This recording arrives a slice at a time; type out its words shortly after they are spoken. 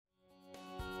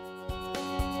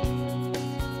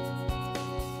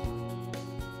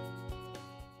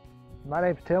My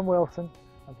name is Tim Wilson.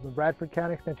 I'm from the Bradford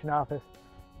County Extension Office,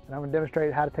 and I'm going to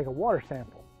demonstrate how to take a water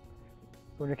sample. So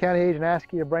when your county agent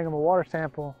asks you to bring them a water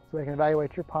sample so they can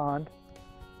evaluate your pond,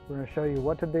 we're going to show you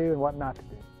what to do and what not to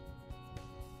do.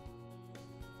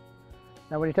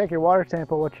 Now when you take your water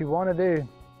sample, what you want to do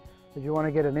is you want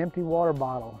to get an empty water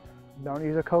bottle. Don't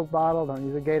use a Coke bottle, don't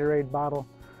use a Gatorade bottle.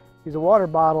 Use a water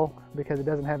bottle because it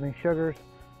doesn't have any sugars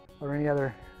or any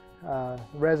other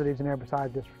residues in there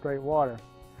besides just straight water.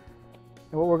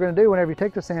 And what we're going to do whenever you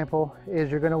take the sample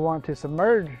is you're going to want to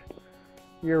submerge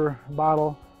your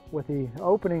bottle with the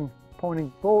opening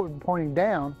pointing forward, pointing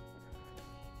down.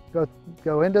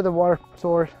 Go into the water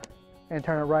source and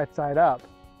turn it right side up.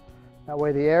 That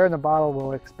way the air in the bottle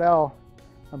will expel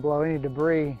and blow any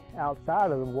debris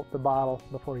outside of the bottle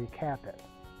before you cap it.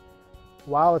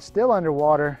 While it's still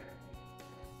underwater,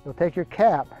 you'll take your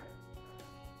cap,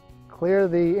 clear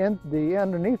the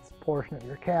underneath portion of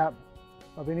your cap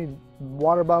of any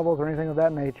water bubbles or anything of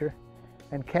that nature,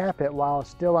 and cap it while it's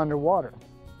still underwater.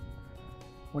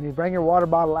 When you bring your water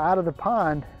bottle out of the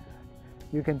pond,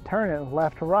 you can turn it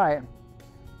left to right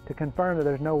to confirm that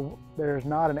there's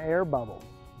not an air bubble.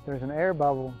 If there's an air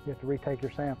bubble, you have to retake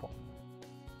your sample.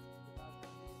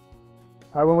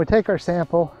 All right, when we take our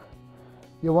sample,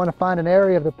 you'll want to find an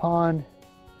area of the pond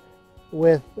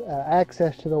with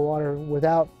access to the water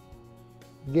without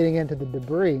getting into the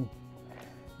debris.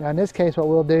 Now in this case, what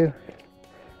we'll do,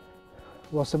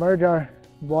 we'll submerge our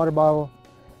water bottle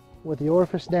with the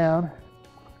orifice down,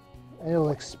 and it'll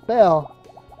expel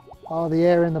all the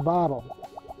air in the bottle.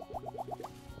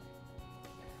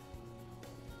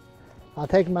 I'll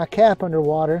take my cap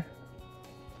underwater,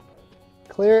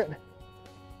 clear it,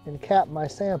 and cap my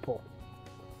sample.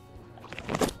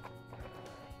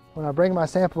 When I bring my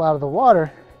sample out of the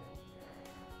water,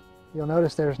 you'll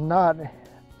notice there's not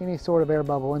any sort of air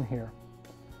bubble in here.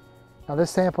 Now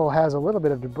this sample has a little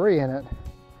bit of debris in it.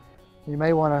 You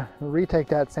may want to retake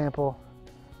that sample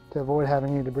to avoid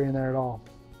having any debris in there at all.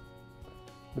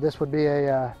 But this would be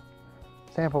a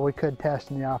sample we could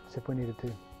test in the office if we needed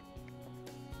to.